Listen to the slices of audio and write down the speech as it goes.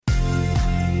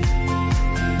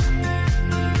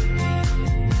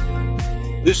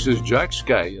This is Jack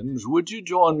Scallions. Would you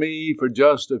join me for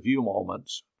just a few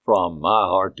moments from my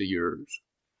heart to yours?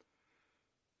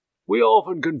 We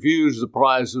often confuse the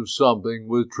price of something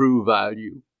with true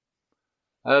value.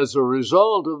 As a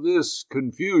result of this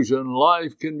confusion,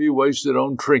 life can be wasted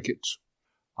on trinkets.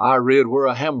 I read where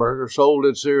a hamburger sold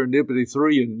at Serendipity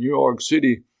 3 in New York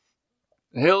City,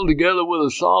 held together with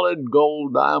a solid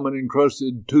gold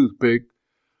diamond-encrusted toothpick,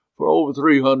 for over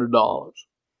 $300.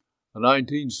 A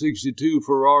 1962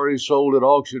 Ferrari sold at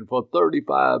auction for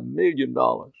 $35 million.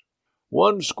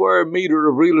 1 square meter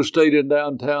of real estate in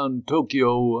downtown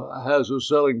Tokyo has a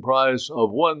selling price of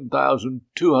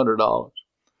 $1,200.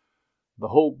 The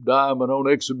Hope Diamond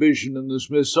on exhibition in the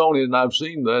Smithsonian, I've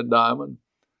seen that diamond,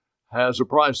 has a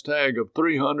price tag of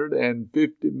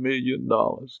 $350 million.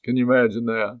 Can you imagine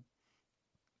that?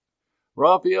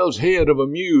 Raphael's head of a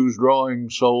Muse drawing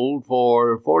sold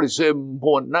for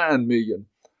 $47.9 million.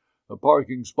 A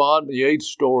parking spot in the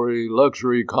 8-story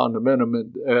luxury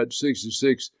condominium at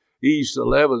 66 East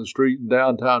 11th Street in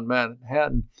downtown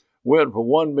Manhattan went for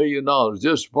 $1 million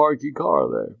just to park your car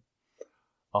there.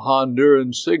 A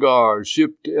Honduran cigar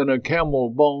shipped in a camel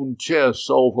bone chest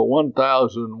sold for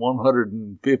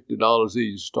 $1,150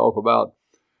 each. Talk about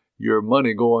your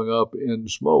money going up in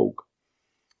smoke.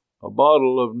 A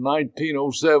bottle of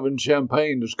 1907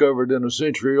 champagne discovered in a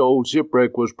century-old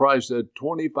shipwreck was priced at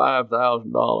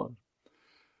 $25,000.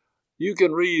 You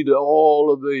can read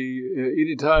all of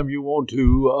anytime you want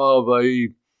to,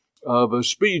 of a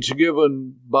speech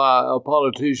given by a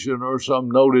politician or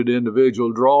some noted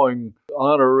individual drawing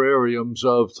honorariums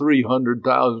of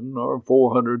 $300,000 or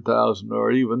 $400,000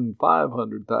 or even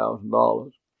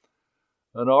 $500,000.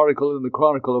 An article in the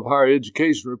Chronicle of Higher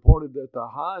Education reported that the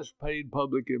highest paid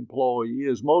public employee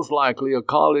is most likely a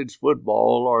college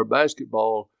football or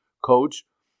basketball coach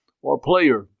or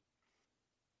player.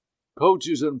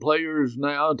 Coaches and players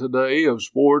now today of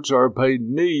sports are paid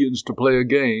millions to play a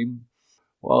game,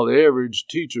 while the average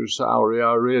teacher's salary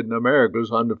I read in America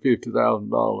is under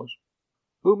 $50,000.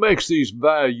 Who makes these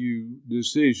value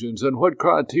decisions, and what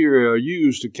criteria are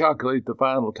used to calculate the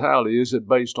final tally? Is it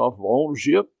based off of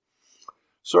ownership?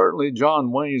 Certainly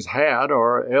John Wayne's hat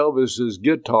or Elvis's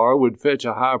guitar would fetch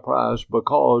a high price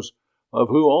because of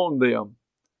who owned them.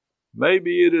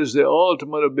 Maybe it is the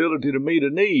ultimate ability to meet a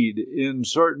need. In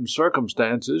certain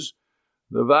circumstances,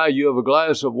 the value of a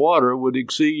glass of water would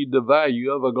exceed the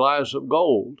value of a glass of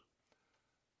gold.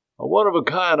 A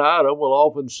one-of-a-kind item will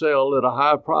often sell at a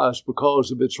high price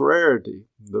because of its rarity.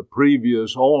 The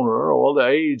previous owner or the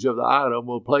age of the item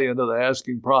will play into the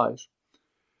asking price.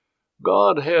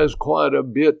 God has quite a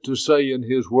bit to say in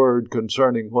His Word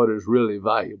concerning what is really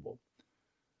valuable.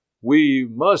 We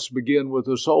must begin with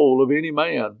the soul of any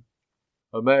man.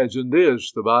 Imagine this,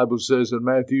 the Bible says in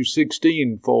Matthew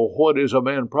 16, "For what is a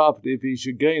man profit if he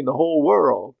should gain the whole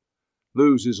world,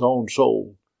 lose his own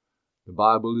soul?" The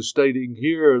Bible is stating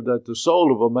here that the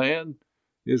soul of a man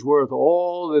is worth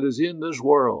all that is in this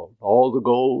world, all the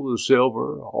gold, the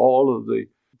silver, all of the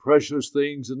precious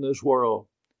things in this world.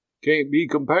 Can't be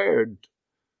compared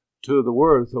to the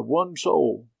worth of one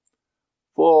soul.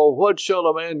 For what shall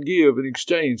a man give in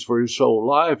exchange for his soul?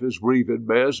 Life is brief at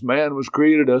best. Man was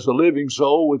created as a living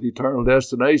soul with eternal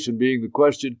destination being the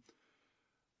question.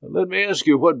 Let me ask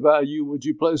you, what value would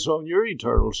you place on your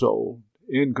eternal soul?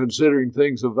 In considering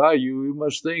things of value, we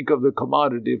must think of the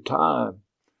commodity of time.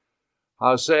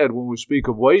 How sad when we speak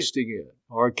of wasting it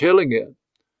or killing it,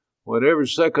 when every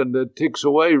second that ticks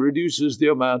away reduces the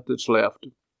amount that's left.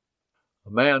 A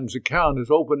man's account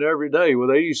is opened every day with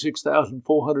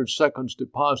 86,400 seconds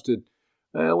deposited,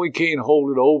 and we can't hold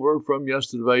it over from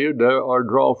yesterday or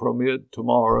draw from it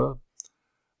tomorrow.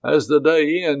 As the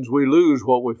day ends, we lose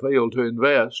what we fail to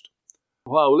invest.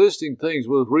 While listing things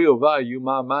with real value,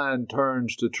 my mind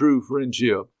turns to true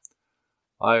friendship.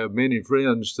 I have many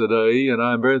friends today, and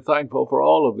I am very thankful for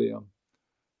all of them.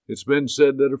 It's been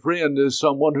said that a friend is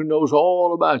someone who knows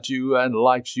all about you and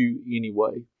likes you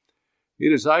anyway.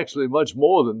 It is actually much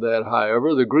more than that,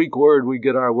 however. The Greek word we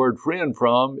get our word friend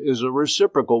from is a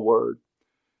reciprocal word.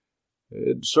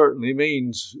 It certainly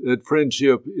means that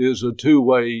friendship is a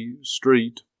two-way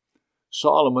street.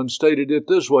 Solomon stated it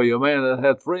this way, "A man that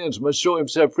hath friends must show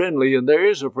himself friendly, and there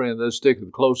is a friend that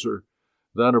sticketh closer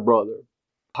than a brother."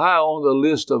 High on the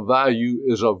list of value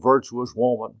is a virtuous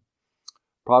woman.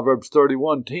 Proverbs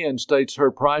 31:10 states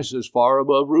her price is far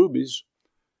above rubies.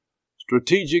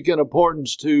 Strategic in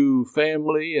importance to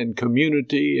family and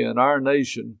community and our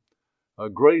nation, a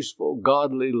graceful,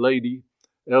 godly lady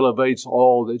elevates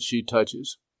all that she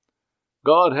touches.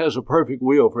 God has a perfect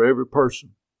will for every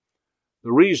person.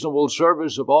 The reasonable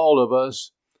service of all of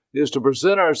us is to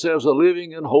present ourselves a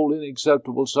living and holy and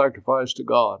acceptable sacrifice to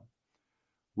God.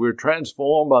 We're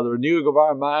transformed by the renewing of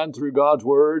our mind through God's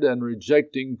Word and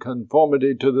rejecting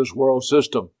conformity to this world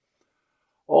system.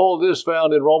 All this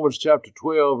found in Romans chapter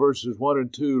 12, verses 1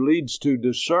 and 2, leads to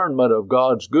discernment of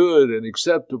God's good and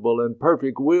acceptable and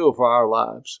perfect will for our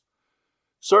lives.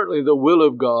 Certainly the will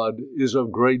of God is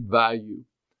of great value.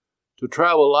 To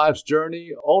travel life's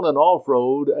journey on an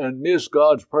off-road and miss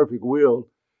God's perfect will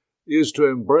is to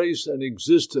embrace an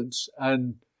existence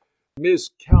and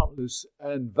miss countless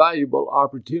and valuable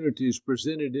opportunities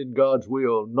presented in God's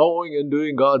will. Knowing and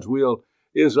doing God's will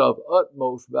is of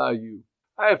utmost value.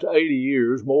 After 80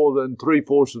 years, more than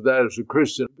three-fourths of that as a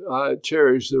Christian, I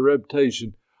cherish the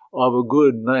reputation of a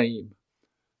good name.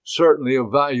 Certainly a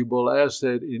valuable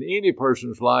asset in any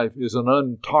person's life is an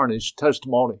untarnished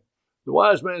testimony. The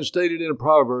wise man stated in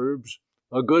Proverbs,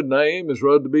 "A good name is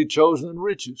rather to be chosen than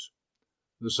riches."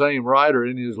 The same writer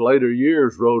in his later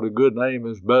years wrote, "A good name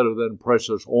is better than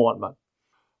precious ointment."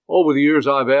 Over the years,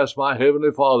 I've asked my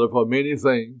Heavenly Father for many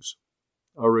things.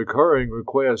 A recurring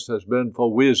request has been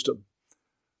for wisdom.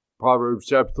 Proverbs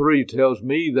chapter 3 tells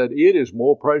me that it is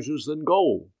more precious than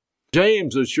gold.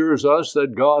 James assures us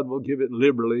that God will give it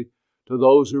liberally to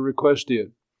those who request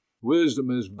it.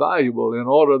 Wisdom is valuable in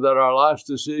order that our life's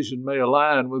decision may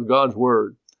align with God's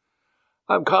Word.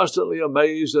 I'm constantly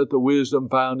amazed at the wisdom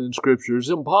found in Scripture. It's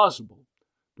impossible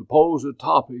to pose a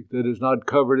topic that is not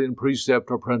covered in precept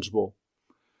or principle.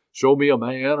 Show me a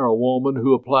man or a woman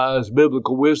who applies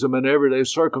biblical wisdom in everyday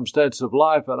circumstances of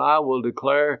life, and I will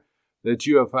declare that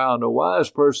you have found a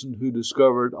wise person who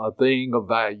discovered a thing of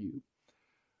value.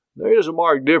 There is a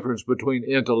marked difference between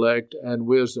intellect and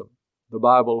wisdom. The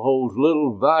Bible holds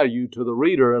little value to the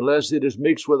reader unless it is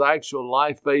mixed with actual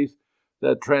life faith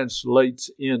that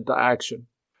translates into action.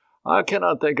 I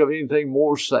cannot think of anything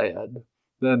more sad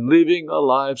than living a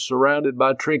life surrounded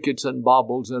by trinkets and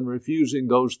baubles and refusing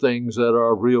those things that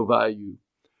are of real value.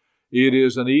 It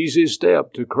is an easy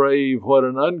step to crave what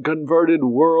an unconverted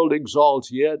world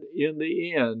exalts, yet in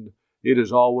the end it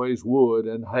is always wood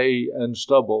and hay and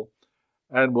stubble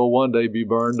and will one day be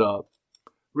burned up.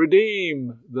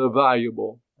 Redeem the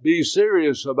valuable. Be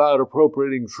serious about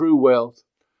appropriating true wealth.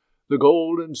 The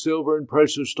gold and silver and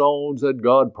precious stones that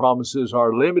God promises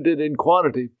are limited in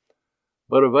quantity,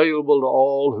 but available to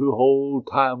all who hold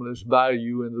timeless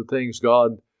value in the things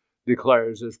God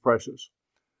declares as precious.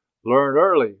 Learn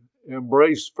early,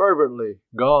 embrace fervently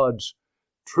God's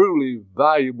truly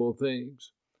valuable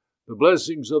things. The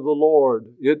blessings of the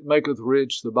Lord, it maketh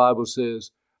rich, the Bible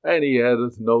says, and he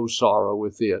addeth no sorrow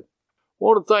with it. I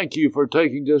want to thank you for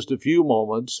taking just a few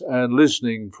moments and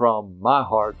listening from my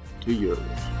heart to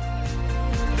yours.